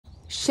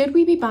Should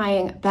we be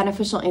buying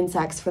beneficial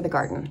insects for the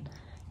garden?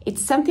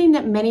 It's something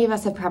that many of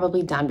us have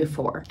probably done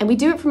before, and we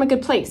do it from a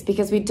good place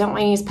because we don't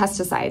want to use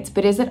pesticides,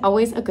 but is it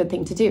always a good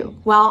thing to do?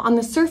 While on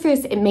the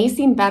surface, it may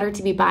seem better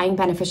to be buying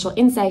beneficial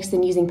insects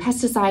than using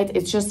pesticides,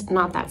 it's just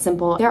not that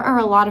simple. There are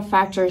a lot of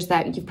factors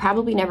that you've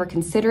probably never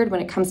considered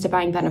when it comes to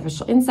buying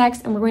beneficial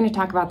insects, and we're going to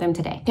talk about them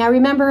today. Now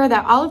remember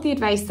that all of the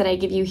advice that I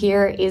give you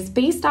here is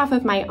based off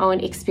of my own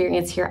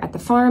experience here at the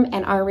farm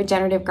and our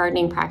regenerative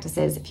gardening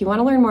practices. If you want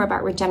to learn more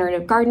about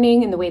regenerative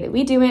gardening and the way that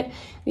we do it,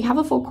 we have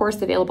a full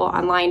course available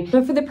online.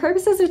 But for the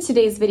purposes of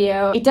today's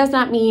video, it does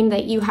not mean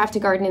that you have to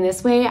garden in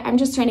this way. I'm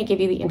just trying to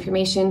give you the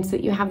information so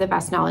that you have the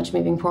best knowledge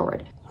moving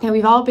forward. Now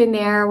we've all been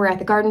there, we're at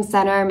the garden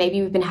center,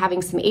 maybe we've been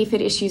having some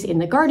aphid issues in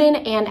the garden,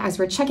 and as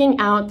we're checking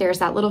out, there's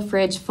that little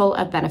fridge full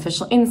of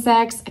beneficial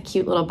insects, a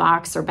cute little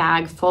box or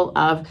bag full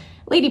of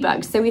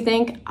ladybugs. So we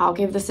think, I'll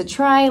give this a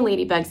try.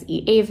 Ladybugs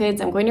eat aphids.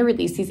 I'm going to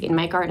release these in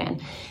my garden.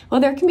 Well,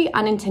 there can be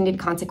unintended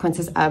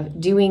consequences of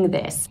doing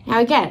this. Now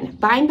again,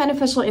 buying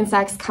beneficial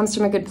insects comes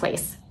from a good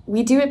place.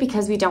 We do it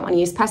because we don't want to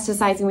use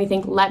pesticides and we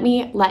think, let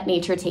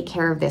nature take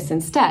care of this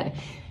instead.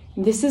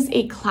 This is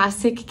a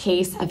classic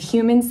case of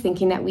humans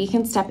thinking that we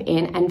can step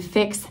in and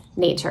fix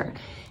nature.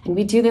 And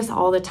we do this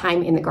all the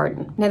time in the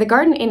garden. Now, the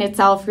garden in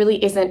itself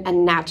really isn't a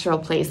natural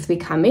place. We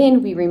come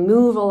in, we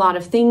remove a lot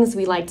of things.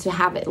 We like to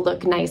have it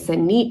look nice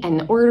and neat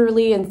and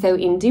orderly. And so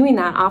in doing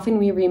that, often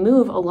we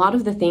remove a lot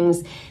of the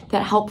things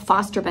that help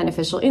foster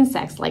beneficial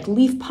insects, like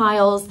leaf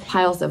piles,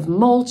 piles of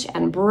mulch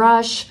and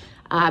brush,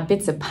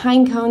 bits of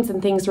pine cones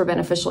and things where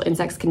beneficial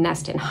insects can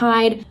nest and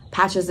hide,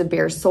 patches of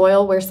bare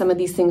soil where some of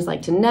these things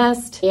like to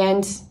nest,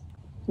 and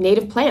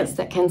native plants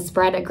that can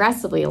spread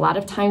aggressively. A lot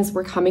of times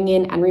we're coming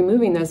in and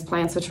removing those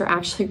plants, which are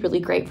actually really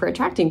great for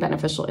attracting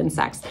beneficial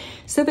insects.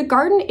 So the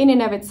garden in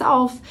and of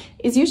itself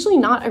is usually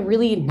not a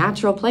really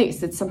natural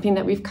place. It's something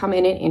that we've come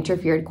in and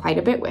interfered quite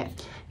a bit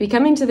with. We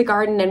come into the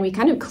garden and we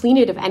kind of clean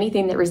it of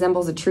anything that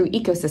resembles a true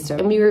ecosystem.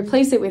 And we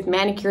replace it with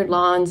manicured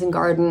lawns and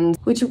gardens,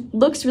 which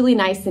looks really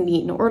nice and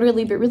neat and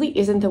orderly, but really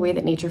isn't the way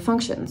that nature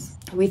functions.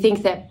 We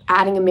think that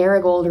adding a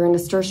marigold or a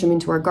nasturtium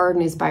into our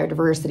garden is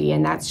biodiversity,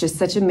 and that's just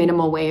such a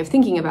minimal way of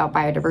thinking about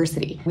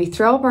biodiversity. We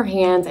throw up our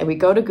hands and we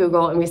go to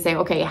Google and we say,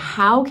 okay,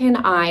 how can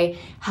I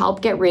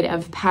help get rid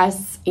of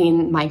pests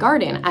in my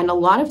garden? And a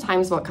lot of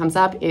times what comes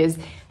up is,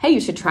 hey, you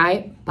should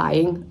try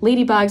buying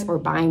ladybugs or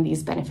buying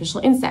these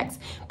beneficial insects.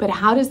 But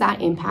how does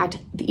that impact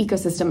the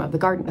ecosystem of the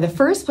garden? The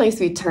first place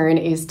we turn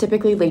is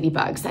typically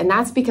ladybugs, and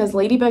that's because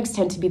ladybugs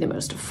tend to be the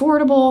most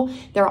affordable.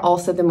 They're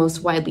also the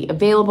most widely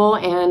available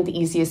and the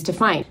easiest to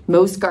find.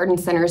 Most garden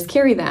centers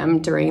carry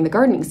them during the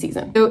gardening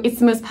season. So it's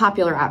the most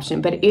popular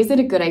option, but is it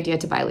a good idea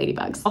to buy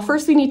ladybugs? Well,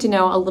 first we need to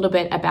know a little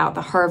bit about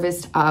the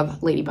harvest of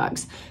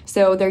ladybugs.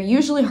 So they're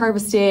usually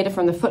harvested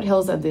from the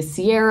foothills of the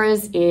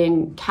Sierras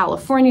in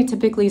California.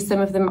 Typically, some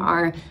of them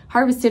are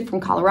harvested from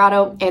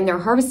Colorado, and they're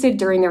harvested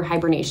during their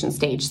hibernation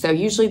stage. So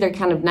usually they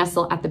kind of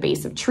nestle at the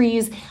base of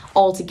trees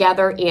all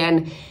together,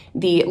 and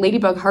the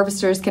ladybug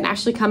harvesters can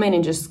actually come in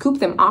and just scoop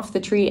them off the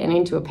tree and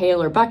into a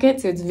pail or bucket.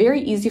 So it's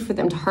very easy for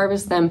them to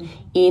harvest them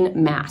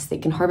in mass. They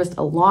can harvest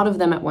a lot of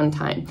them at one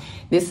time.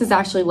 This has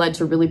actually led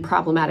to really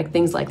problematic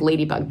things like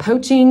ladybug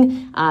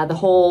poaching. The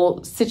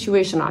whole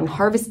situation on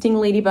harvesting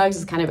ladybugs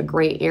is kind of a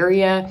gray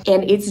area.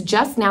 And it's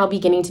just now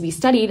beginning to be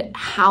studied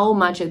how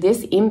much of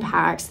this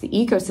impacts the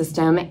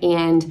ecosystem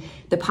and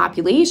the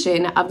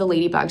population of the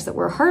ladybugs that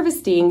we're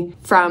harvesting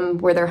from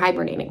where they're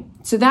hibernating.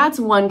 So that's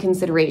one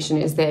consideration,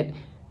 is that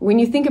when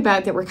you think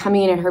about that we're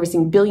coming in and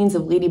harvesting billions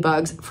of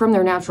ladybugs from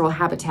their natural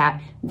habitat,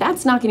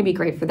 that's not going to be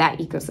great for that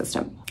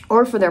ecosystem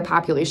or for their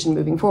population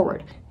moving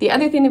forward. The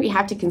other thing that we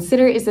have to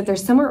consider is that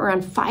there's somewhere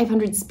around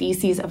 500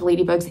 species of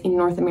ladybugs in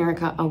North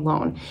America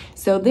alone.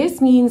 So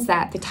this means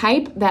that the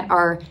type that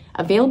are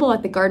available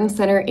at the garden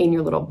center in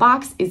your little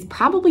box is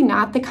probably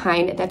not the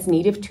kind that's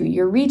native to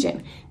your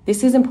region.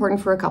 This is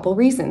important for a couple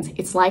reasons.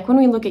 It's like when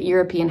we look at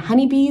European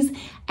honeybees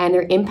and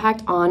their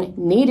impact on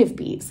native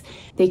bees.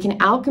 They can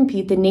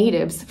outcompete the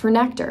natives for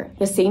nectar.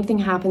 The same thing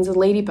happens with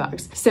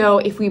ladybugs. So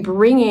if we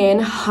bring in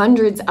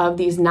hundreds of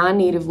these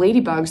non-native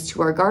ladybugs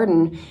to our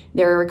garden,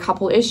 there are a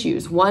couple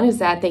issues. One is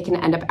that they can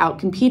end up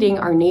outcompeting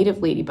our native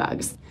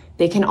ladybugs.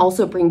 They can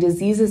also bring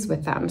diseases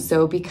with them.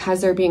 So because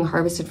they're being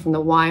harvested from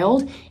the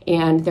wild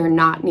and they're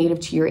not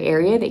native to your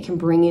area, they can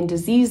bring in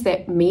disease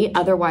that may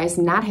otherwise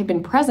not have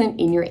been present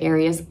in your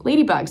area's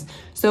ladybugs.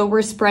 So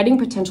we're spreading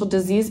potential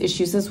disease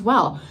issues as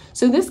well.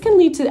 So this can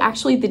lead to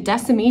actually the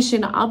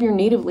decimation of your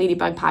native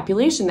ladybug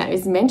population that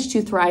is meant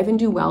to thrive and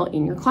do well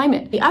in your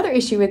climate. The other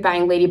issue with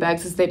buying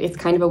ladybugs is that it's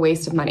kind of a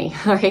waste of money.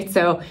 All right,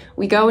 so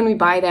we go and we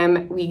buy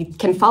them. We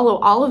can follow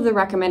all of the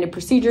recommended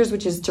procedures,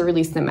 which is to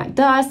release them at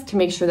dusk, to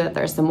make sure that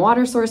there's some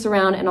water source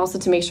around, and also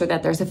to make sure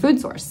that there's a food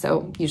source,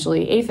 so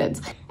usually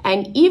aphids.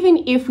 And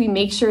even if we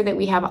make sure that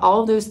we have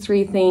all of those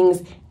three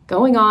things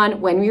going on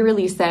when we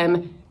release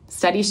them,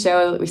 Studies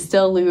show that we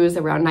still lose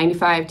around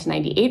 95 to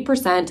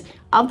 98%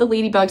 of the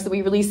ladybugs that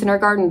we release in our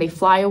garden. They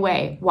fly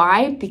away.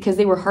 Why? Because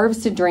they were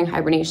harvested during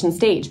hibernation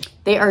stage.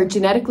 They are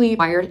genetically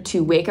wired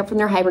to wake up from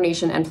their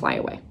hibernation and fly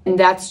away. And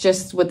that's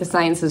just what the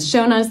science has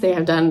shown us.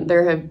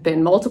 There have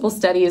been multiple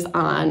studies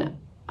on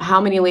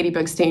how many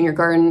ladybugs stay in your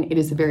garden. It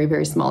is a very,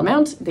 very small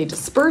amount. They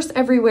disperse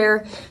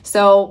everywhere.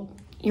 So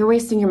you're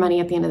wasting your money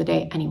at the end of the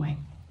day anyway.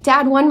 To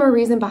add one more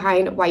reason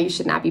behind why you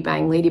should not be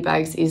buying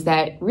ladybugs is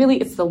that really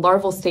it's the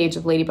larval stage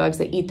of ladybugs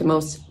that eat the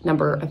most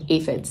number of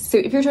aphids. So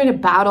if you're trying to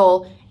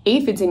battle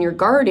aphids in your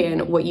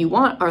garden, what you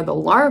want are the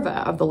larvae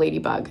of the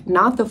ladybug,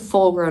 not the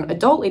full-grown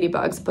adult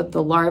ladybugs, but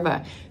the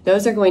larvae.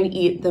 Those are going to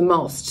eat the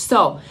most.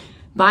 So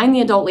buying the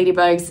adult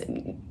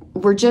ladybugs,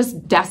 we're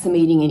just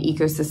decimating an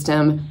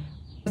ecosystem,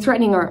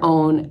 threatening our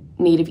own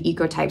native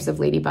ecotypes of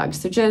ladybugs.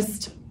 So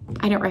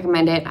I don't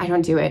recommend it. I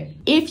don't do it.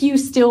 If you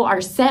still are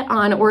set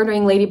on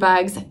ordering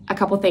ladybugs, a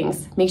couple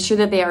things. Make sure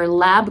that they are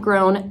lab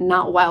grown,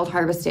 not wild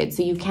harvested.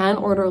 So you can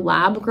order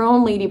lab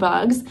grown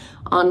ladybugs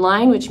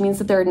online, which means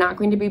that they're not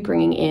going to be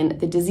bringing in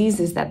the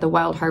diseases that the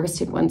wild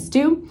harvested ones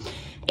do.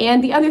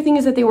 And the other thing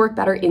is that they work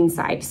better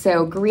inside.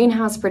 So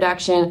greenhouse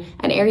production,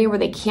 an area where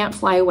they can't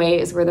fly away,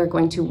 is where they're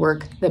going to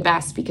work the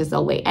best because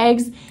they'll lay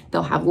eggs,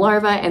 they'll have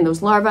larvae, and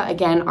those larvae,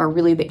 again, are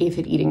really the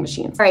aphid eating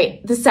machines. All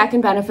right, the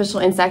second beneficial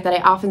insect that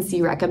I often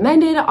see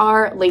recommended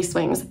are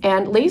lacewings.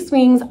 And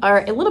lacewings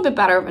are a little bit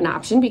better of an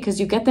option because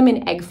you get them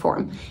in egg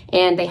form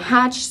and they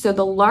hatch. So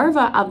the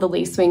larvae of the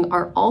lacewing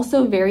are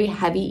also very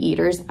heavy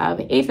eaters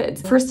of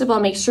aphids. First of all,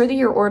 make sure that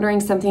you're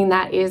ordering something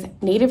that is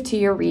native to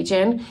your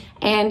region.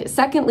 And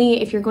secondly,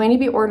 if you're going to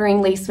be ordering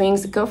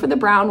lacewings, go for the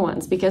brown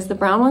ones because the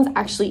brown ones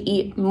actually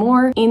eat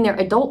more in their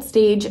adult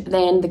stage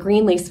than the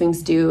green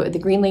lacewings do. The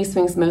green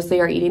lacewings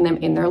mostly are eating them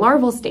in their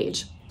larval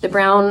stage. The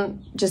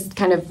brown, just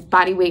kind of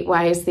body weight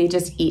wise, they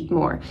just eat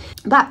more.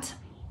 But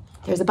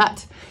there's a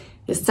but.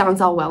 This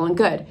sounds all well and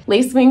good.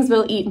 Lacewings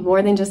will eat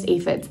more than just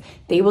aphids.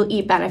 They will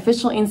eat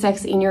beneficial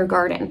insects in your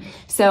garden.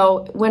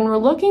 So when we're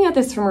looking at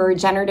this from a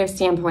regenerative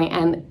standpoint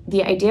and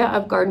the idea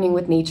of gardening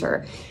with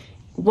nature,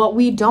 what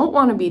we don't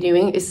want to be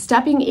doing is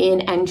stepping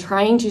in and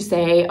trying to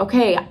say,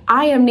 okay,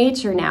 I am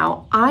nature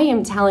now. I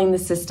am telling the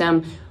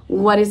system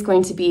what is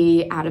going to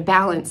be out of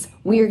balance.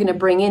 We are going to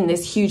bring in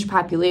this huge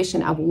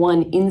population of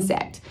one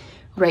insect,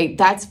 right?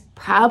 That's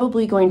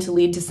probably going to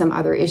lead to some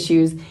other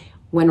issues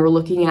when we're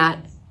looking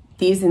at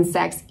these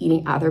insects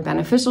eating other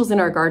beneficials in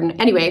our garden.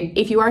 Anyway,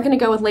 if you are going to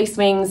go with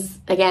lacewings,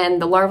 again,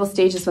 the larval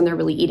stage is when they're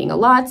really eating a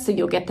lot, so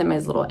you'll get them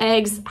as little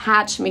eggs,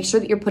 hatch. Make sure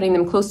that you're putting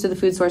them close to the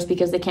food source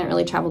because they can't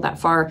really travel that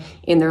far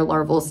in their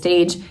larval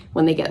stage.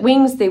 When they get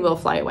wings, they will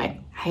fly away.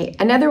 Right.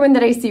 Another one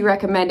that I see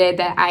recommended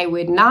that I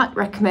would not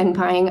recommend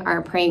buying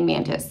are praying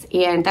mantis.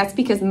 And that's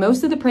because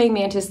most of the praying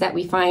mantis that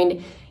we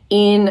find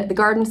in the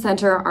garden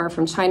center are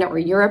from China or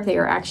Europe. They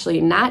are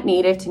actually not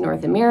native to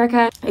North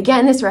America.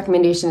 Again, this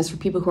recommendation is for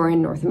people who are in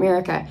North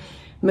America.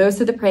 Most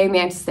of the praying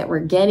mantis that we're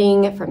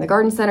getting from the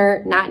garden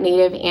center, not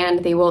native,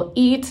 and they will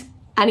eat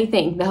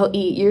anything. They'll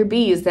eat your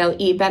bees, they'll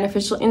eat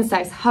beneficial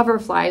insects,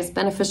 hoverflies,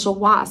 beneficial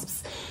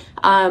wasps,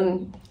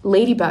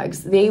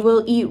 ladybugs. They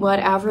will eat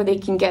whatever they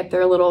can get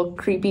their little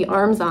creepy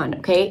arms on,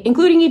 okay?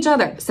 Including each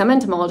other. Some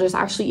entomologists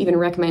actually even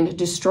recommend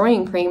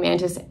destroying praying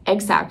mantis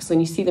egg sacs when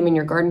you see them in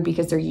your garden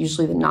because they're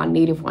usually the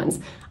non-native ones.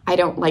 I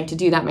don't like to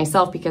do that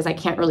myself because I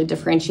can't really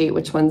differentiate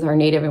which ones are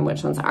native and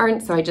which ones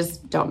aren't, so I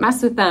just don't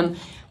mess with them.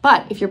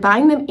 But if you're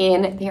buying them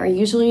in, they are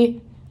usually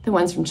the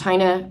ones from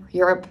China,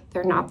 Europe.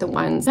 They're not the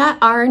ones that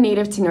are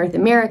native to North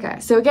America.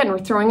 So again, we're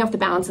throwing off the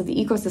balance of the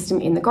ecosystem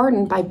in the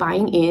garden by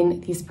buying in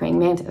these praying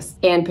mantis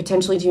and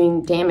potentially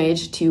doing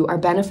damage to our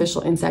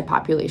beneficial insect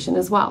population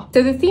as well.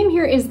 So the theme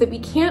here is that we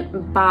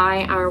can't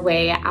buy our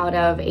way out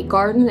of a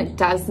garden that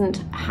doesn't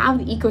have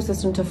the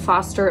ecosystem to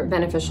foster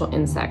beneficial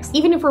insects.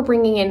 Even if we're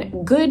bringing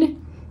in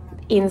good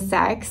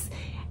insects,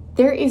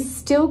 there is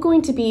still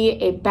going to be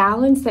a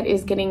balance that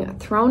is getting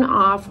thrown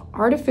off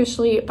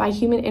artificially by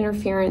human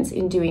interference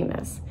in doing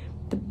this.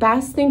 The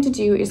best thing to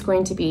do is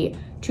going to be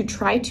to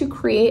try to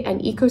create an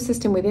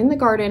ecosystem within the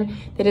garden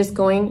that is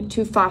going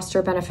to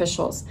foster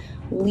beneficials,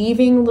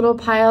 leaving little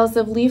piles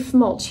of leaf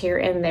mulch here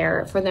and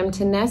there for them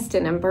to nest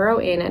in and burrow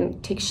in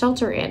and take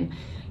shelter in.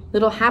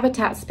 Little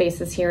habitat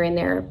spaces here and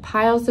there,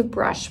 piles of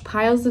brush,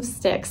 piles of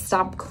sticks.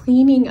 Stop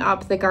cleaning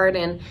up the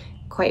garden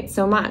quite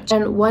so much.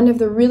 And one of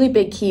the really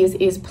big keys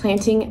is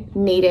planting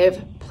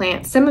native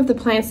plants. Some of the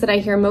plants that I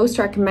hear most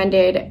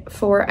recommended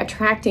for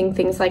attracting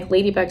things like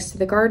ladybugs to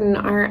the garden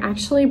are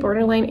actually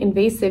borderline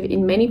invasive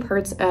in many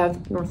parts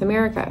of North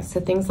America. So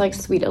things like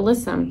sweet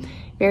alyssum,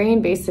 very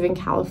invasive in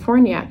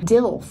California,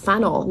 dill,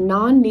 fennel,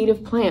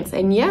 non-native plants.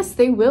 And yes,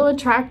 they will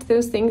attract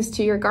those things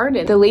to your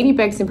garden. The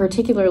ladybugs in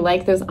particular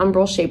like those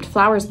umbel-shaped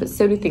flowers, but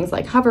so do things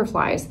like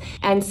hoverflies.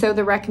 And so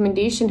the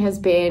recommendation has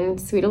been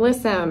sweet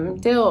alyssum,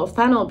 dill,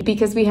 fennel,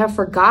 because we have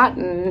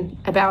forgotten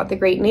about the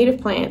great native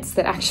plants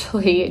that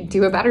actually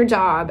do a better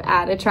job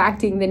at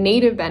attracting the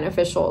native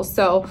beneficials.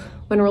 So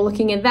when we're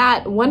looking at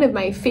that, one of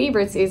my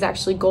favorites is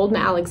actually golden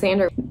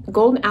Alexander.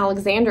 Golden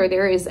Alexander,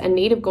 there is a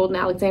native Golden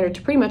Alexander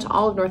to pretty much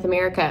all of North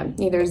America,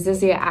 either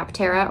Zizia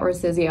aptera or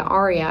Zizia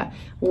aurea.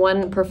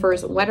 One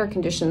prefers wetter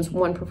conditions,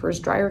 one prefers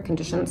drier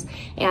conditions,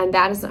 and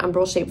that is an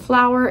umbral-shaped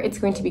flower. It's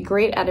going to be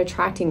great at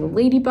attracting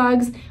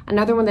ladybugs.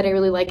 Another one that I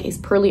really like is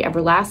Pearly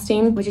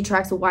Everlasting, which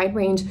attracts a wide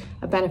range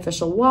of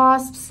beneficial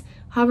wasps,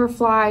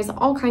 hoverflies,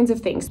 all kinds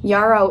of things.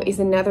 Yarrow is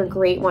another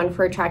great one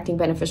for attracting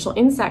beneficial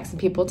insects, and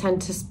people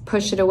tend to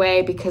push it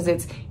away because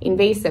it's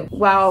invasive.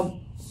 Well,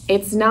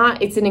 it's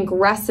not, it's an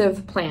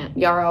aggressive plant,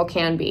 yarrow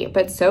can be,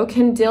 but so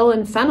can dill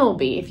and fennel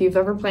be. If you've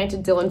ever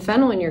planted dill and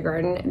fennel in your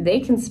garden, they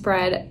can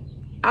spread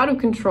out of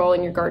control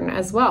in your garden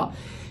as well.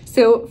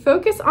 So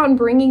focus on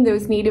bringing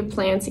those native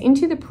plants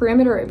into the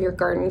perimeter of your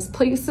gardens,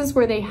 places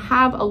where they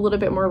have a little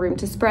bit more room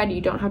to spread. You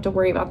don't have to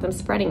worry about them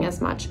spreading as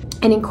much.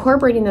 And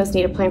incorporating those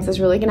native plants is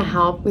really going to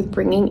help with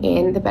bringing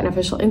in the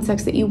beneficial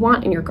insects that you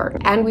want in your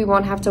garden. And we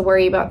won't have to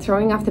worry about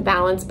throwing off the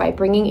balance by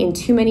bringing in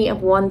too many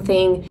of one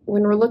thing.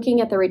 When we're looking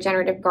at the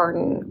regenerative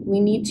garden, we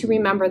need to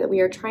remember that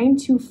we are trying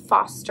to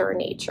foster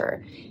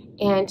nature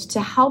and to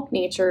help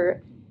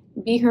nature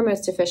be her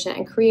most efficient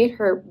and create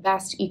her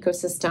best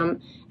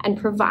ecosystem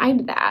and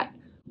provide that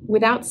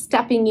without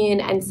stepping in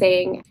and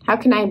saying, how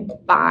can I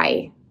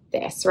buy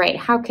this, right?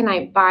 How can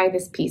I buy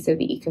this piece of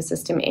the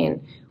ecosystem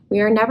in? We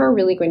are never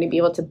really going to be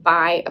able to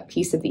buy a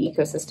piece of the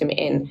ecosystem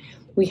in.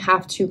 We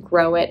have to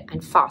grow it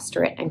and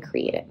foster it and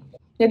create it.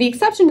 Now, the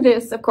exception to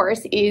this, of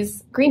course,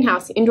 is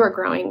greenhouse, indoor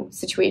growing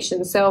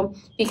situations. So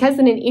because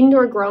in an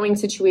indoor growing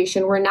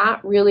situation, we're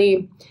not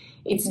really,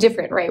 it's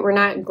different, right? We're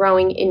not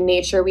growing in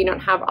nature. We don't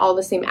have all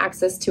the same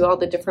access to all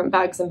the different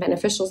bugs and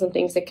beneficials and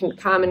things that can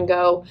come and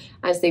go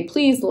as they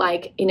please,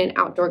 like in an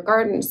outdoor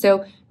garden.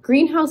 So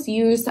greenhouse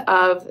use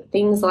of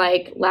things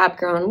like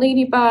lab-grown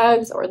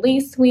ladybugs or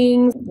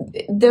lacewings,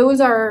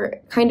 those are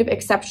kind of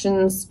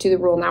exceptions to the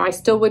rule. Now, I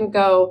still wouldn't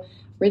go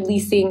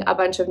releasing a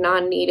bunch of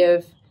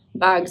non-native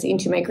bugs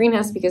into my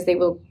greenhouse because they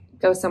will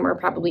go somewhere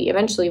probably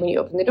eventually when you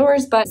open the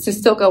doors, but so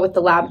still go with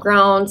the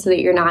lab-grown so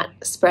that you're not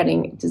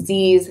spreading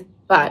disease.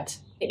 But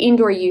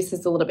indoor use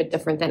is a little bit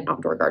different than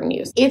outdoor garden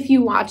use. If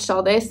you watched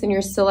all this and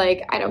you're still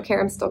like, I don't care,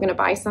 I'm still gonna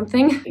buy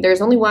something, there's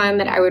only one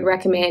that I would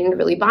recommend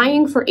really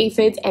buying for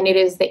aphids, and it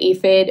is the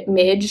aphid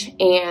midge,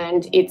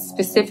 and it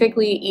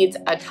specifically eats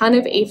a ton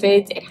of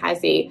aphids. It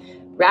has a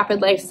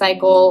rapid life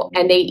cycle,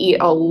 and they eat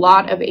a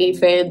lot of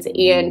aphids,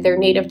 and they're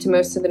native to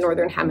most of the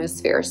northern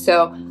hemisphere.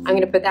 So I'm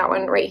going to put that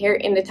one right here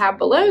in the tab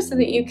below so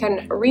that you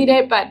can read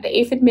it. But the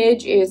aphid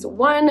midge is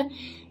one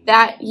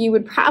that you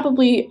would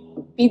probably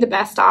be the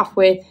best off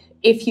with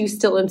if you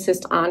still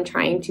insist on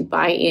trying to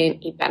buy in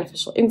a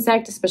beneficial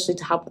insect, especially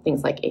to help with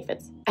things like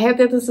aphids. I hope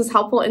that this was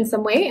helpful in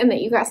some way and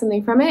that you got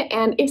something from it.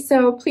 And if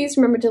so, please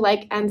remember to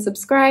like and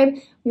subscribe.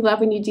 We love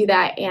when you do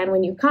that and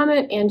when you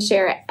comment and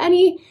share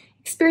any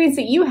experience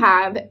that you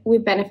have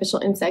with beneficial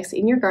insects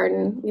in your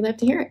garden. We love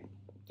to hear it.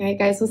 All right,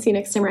 guys, we'll see you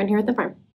next time around here at the farm.